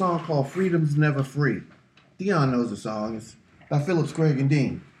about this song called "Freedom's Never Free." Dion knows the song. It's by Phillips, Craig, and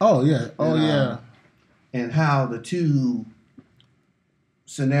Dean. Oh, yeah. Oh, And, yeah. And how the two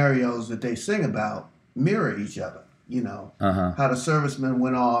scenarios that they sing about mirror each other. You know, Uh-huh. how the servicemen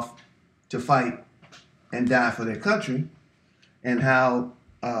went off to fight and die for their country, and how,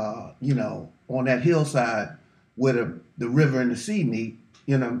 you know, on that hillside where the river and the sea meet,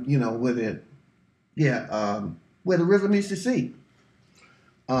 you know, where the river meets the sea.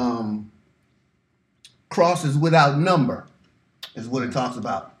 Crosses without number is what it talks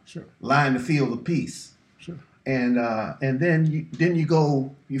about. Sure. Lying the field of peace. Sure. And then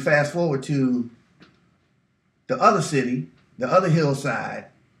you fast forward to the other city, the other hillside,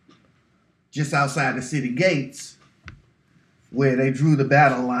 just outside the city gates, where they drew the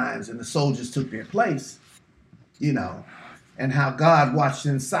battle lines and the soldiers took their place, you know, and how God watched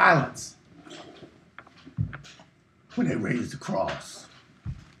in silence when they raised the cross.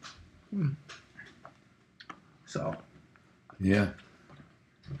 So, Yeah.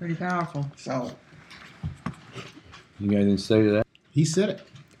 Pretty powerful. so You got anything to say to that? He said it.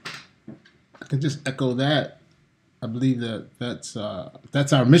 I can just echo that. I believe that's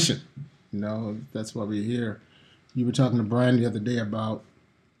our mission. You know, that's why we're here. You were talking to Brian the other day about,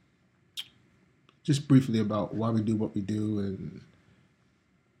 just briefly about why we do what we do, and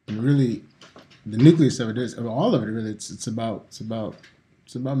really, the nucleus of it is, all of it really, it's about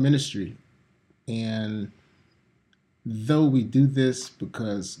ministry. And though we do this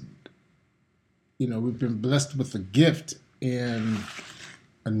because, you know, we've been blessed with a gift and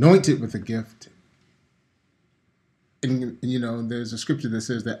anointed with a gift. And, you know, there's a scripture that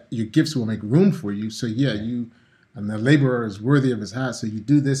says that your gifts will make room for you. So, yeah, and the laborer is worthy of his hire. So you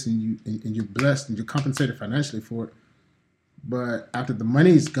do this and you're blessed and you're compensated financially for it. But after the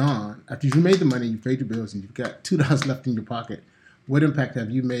money is gone, after you made the money, you paid your bills, and you've got $2 left in your pocket, what impact have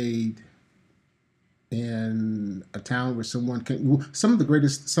you made in a town where someone can? Some of the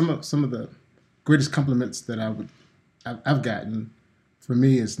greatest compliments that I've gotten, for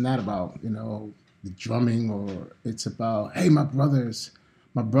me, is not about, you know, the drumming, or it's about, hey, my brother's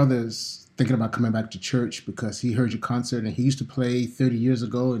thinking about coming back to church because he heard your concert and he used to play 30 years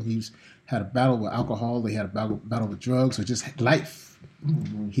ago and he's had a battle with alcohol, they had a battle with drugs, or just life.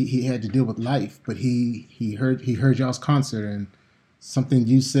 Mm-hmm. He had to deal with life, but he heard y'all's concert, and something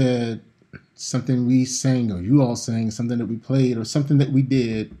you said, something we sang, or you all sang, something that we played, or something that we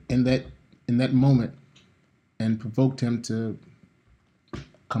did in that moment, and provoked him to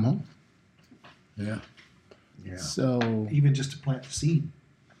come home. Yeah. yeah. So Even just to plant the seed.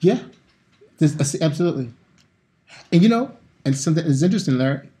 yeah, absolutely. And you know, and something is interesting,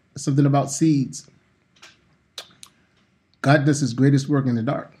 Larry. Something about seeds. God does His greatest work in the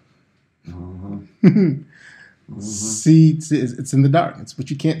dark. Seeds, it's in the dark. It's what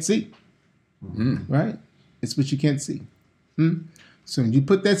you can't see, right? It's what you can't see. So when you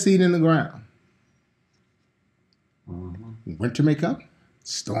put that seed in the ground, winter may come,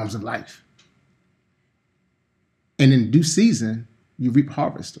 storms of life, and in due season you reap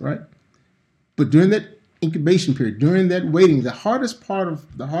harvest, right? But during that incubation period, during that waiting, the hardest part of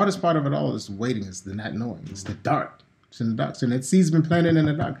it all is waiting. Is the not knowing. It's the dark. It's in the dark. So that seed's been planted in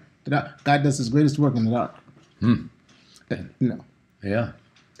the dark. God does His greatest work in the dark. You know. Yeah.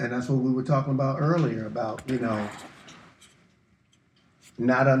 And that's what we were talking about earlier, about, you know,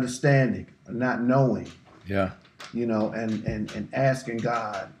 not understanding, not knowing, Yeah. you know, and asking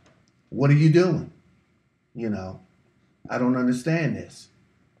God, what are you doing? You know, I don't understand this.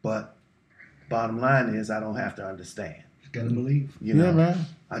 But bottom line is, I don't have to understand. Just gotta believe. You know, Yeah, man.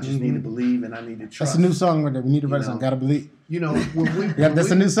 I just need to believe, and I need to trust. That's a new song right there. We need to write a song. know. Gotta believe. You know, when we, Yeah,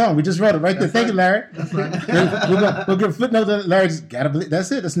 that's a new song. We just wrote it right there. That's Thank you, Larry. That's right. We'll give a footnote to Larry. Just gotta believe. That's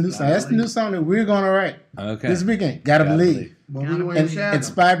it. That's a new song. That's the new song that we're gonna write Okay. this weekend. Gotta believe. When we were in And Chatham,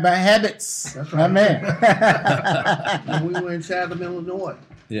 inspired by habits. That's My right. man. when we were in Chatham, Illinois,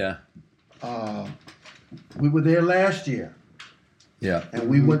 Yeah. we were there last year, Yeah. and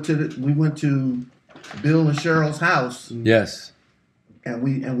we went to Bill and Cheryl's house, Yes. and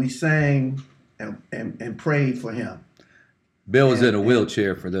we sang and prayed for him. Bill is in a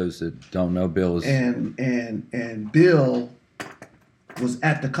wheelchair. For those that don't know, Bill is. And Bill was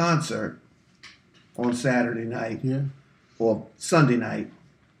at the concert on Saturday night or Sunday night.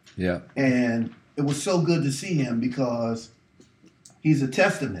 Yeah. And it was so good to see him because he's a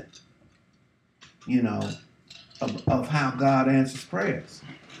testament, of how God answers prayers.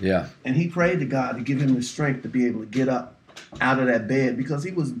 Yeah. And he prayed to God to give him the strength to be able to get up out of that bed because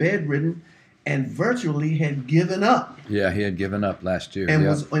he was bedridden and virtually had given up. Yeah, he had given up last year.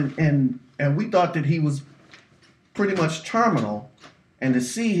 And and we thought that he was pretty much terminal. And to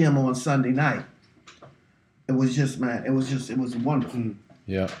see him on Sunday night, it was just, man, it was wonderful.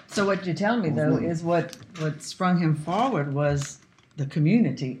 Yeah. So what you're telling me, though, is what sprung him forward was the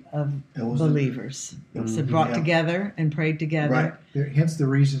community of believers. So brought together and prayed together. Right. Hence the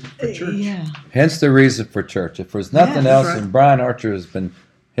reason for church. Yeah. Hence the reason for church. If there's nothing else, and Brian Archer has been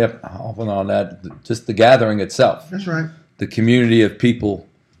hip on that, just the gathering itself. That's right. The community of people.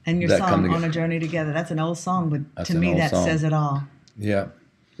 And your song, On a Journey Together, that's an old song, but to me that says it all. Yeah.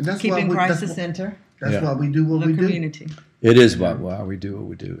 And that's Keeping Christ the center. That's why we do what we community. do. It is why we do what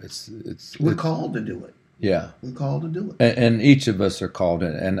we do. We're called to do it. Yeah. We're called to do it. And each of us are called,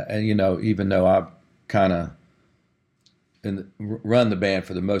 and even though I kind of run the band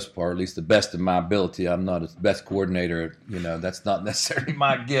for the most part, at least the best of my ability, I'm not the best coordinator. That's not necessarily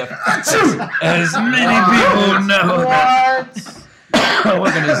my gift. As many people know. What?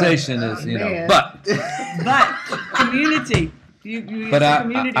 Organization is, but community. But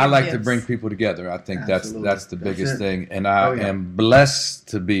I like to bring people together. I think that's the biggest thing. And I am blessed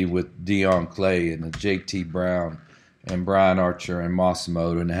to be with Dion Clay and J.T. Brown and Brian Archer and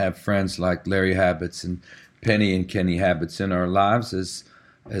Massimo, and to have friends like Larry Habits and Penny and Kenny Habits in our lives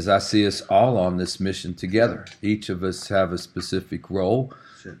as I see us all on this mission together. Each of us have a specific role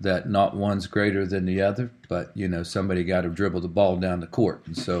that not one's greater than the other, but somebody got to dribble the ball down the court.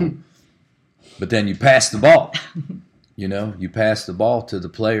 And so, but then you pass the ball. You pass the ball to the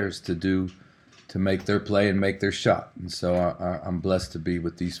players to make their play and make their shot. And so I'm blessed to be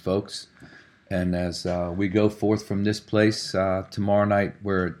with these folks. And as we go forth from this place, tomorrow night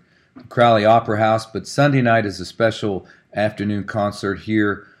we're at Crowley Opera House, but Sunday night is a special afternoon concert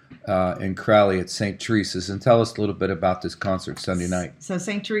here in Crowley at St. Teresa's. And tell us a little bit about this concert Sunday night. So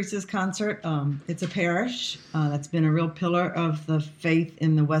St. Teresa's concert, it's a parish that's been a real pillar of the faith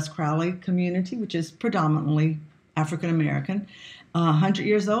in the West Crowley community, which is predominantly African American, 100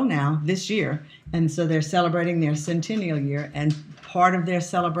 years old now this year, and so they're celebrating their centennial year. And part of their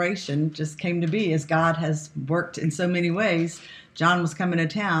celebration just came to be as God has worked in so many ways. John was coming to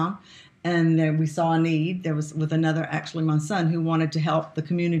town, and we saw a need. There was with another, actually my son, who wanted to help the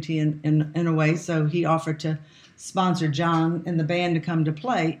community in a way, so he offered to sponsor John and the band to come to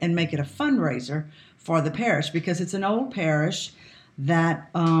play and make it a fundraiser for the parish, because it's an old parish that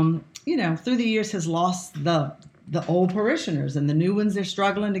through the years has lost the old parishioners, and the new ones they're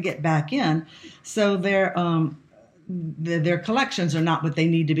struggling to get back in. So their collections are not what they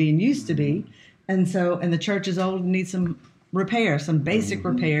need to be and used to be, and the church is old and needs some repairs, some basic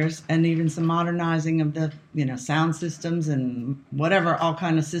repairs, and even some modernizing of the sound systems and whatever all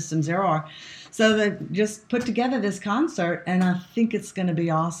kind of systems there are. So they just put together this concert, and I think it's going to be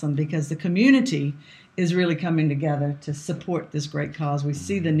awesome because the community is really coming together to support this great cause. We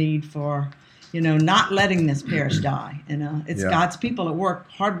see the need for not letting this parish die. It's God's people at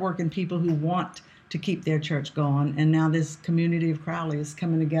work, hardworking people who want to keep their church going. And now this community of Crowley is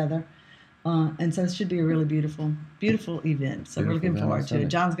coming together. And so it should be a really beautiful, beautiful event. So we're looking forward to it.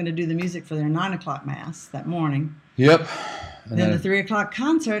 John's going to do the music for their 9 o'clock mass that morning. Yep. And then the 3 o'clock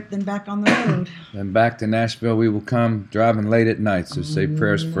concert, then back on the road. And back to Nashville we will come, driving late at night. So say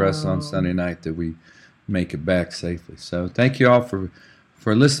prayers for us on Sunday night that we make it back safely. So thank you all for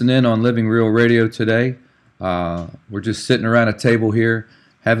listening in on Living Real Radio today. We're just sitting around a table here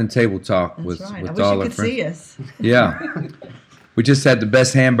having table talk with all our friends. I wish you could see us. Yeah. We just had the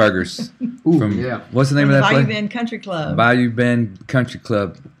best hamburgers what's the name of that place? Bayou Bend Country Club. Bayou Bend Country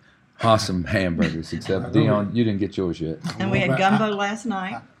Club. Awesome hamburgers, except Dion, you didn't get yours yet. And we had gumbo last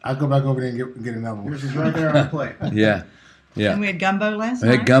night. I'll go back over there and get another one. Yours is right there on the plate. Yeah. And we had gumbo last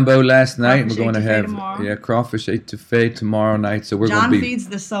night. We had gumbo last night, and we're going to have tomorrow. crawfish etouffee tomorau night. So we're John going to be. feeds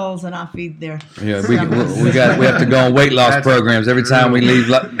the souls, and I feed their. Yeah, we have to go on weight loss programs every time we leave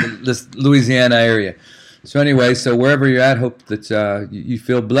this Louisiana area. So anyway, so wherever you're at, hope that you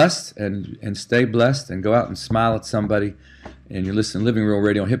feel blessed and stay blessed and go out and smile at somebody. And you're listening to Living Real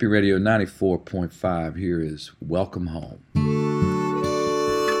Radio on Hippie Radio 94.5. Here is Welcome Home.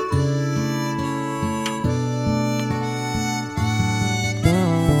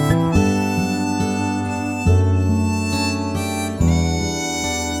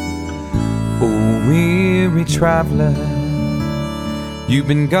 Oh, weary traveler, you've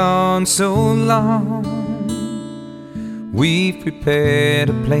been gone so long. We've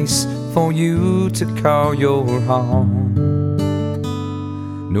prepared a place for you to call your home.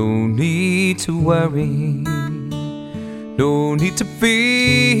 No need to worry, no need to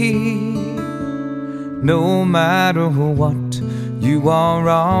fear. No matter what, you are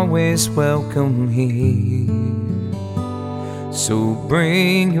always welcome here. So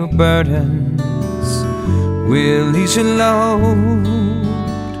bring your burdens, we'll ease your load.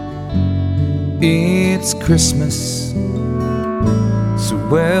 It's Christmas, so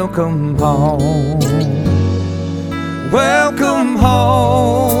welcome home. Welcome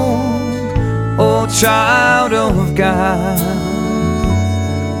home, oh child of God.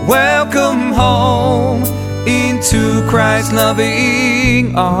 Welcome home into Christ's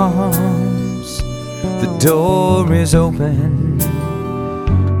loving arms. The door is open,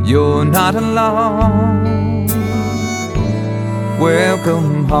 you're not alone.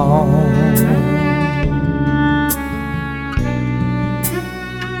 Welcome home.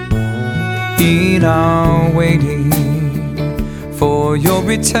 In our waiting for your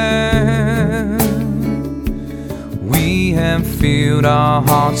return, we have filled our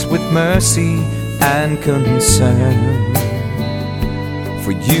hearts with mercy and concern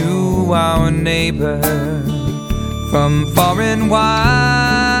for you, our neighbor, from far and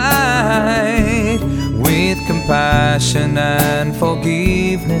wide. With compassion and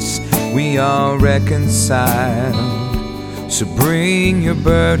forgiveness, we are reconciled. So bring your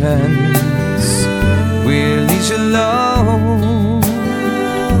burdens, we'll ease your load.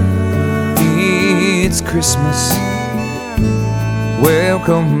 It's Christmas,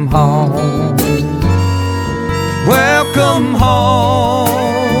 welcome home. Welcome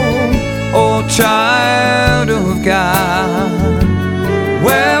home, oh child of God.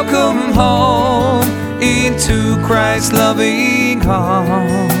 Welcome home into Christ's loving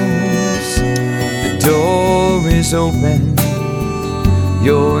arms. The door is open,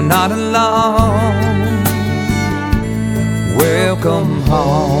 you're not alone. Welcome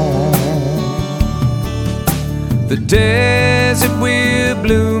home. The desert will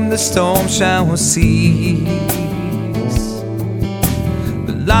bloom, the storm shall cease.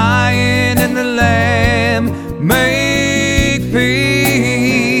 The lion and the lamb make peace.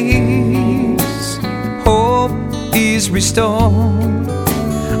 Hope is restored,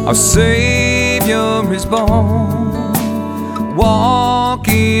 our Savior is born. Walk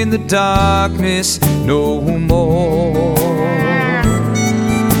in the darkness no more.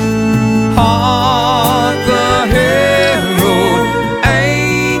 Hark the herald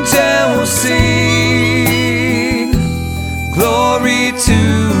angels sing, glory to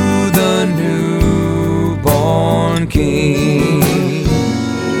the newborn King.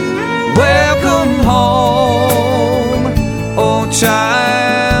 Welcome home, oh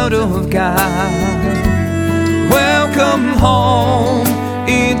child of God. Welcome home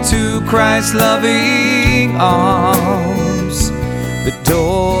into Christ's loving arms. The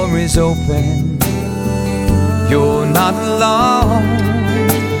door is open, you're not alone.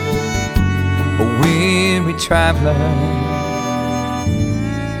 A weary traveler,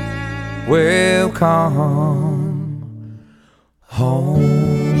 welcome home.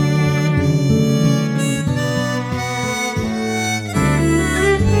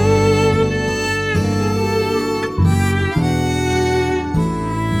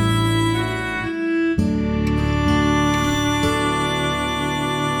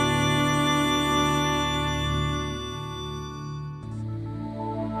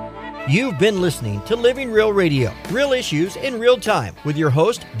 You've been listening to Living Real Radio, real issues in real time, with your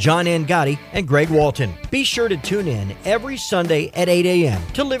host, John Ann Gotti and Greg Walton. Be sure to tune in every Sunday at 8 a.m.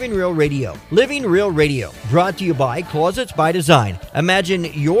 to Living Real Radio. Living Real Radio, brought to you by Closets by Design. Imagine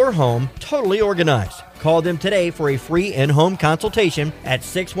your home totally organized. Call them today for a free in-home consultation at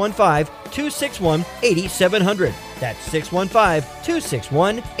 615-261-8700. That's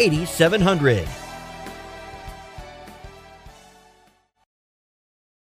 615-261-8700.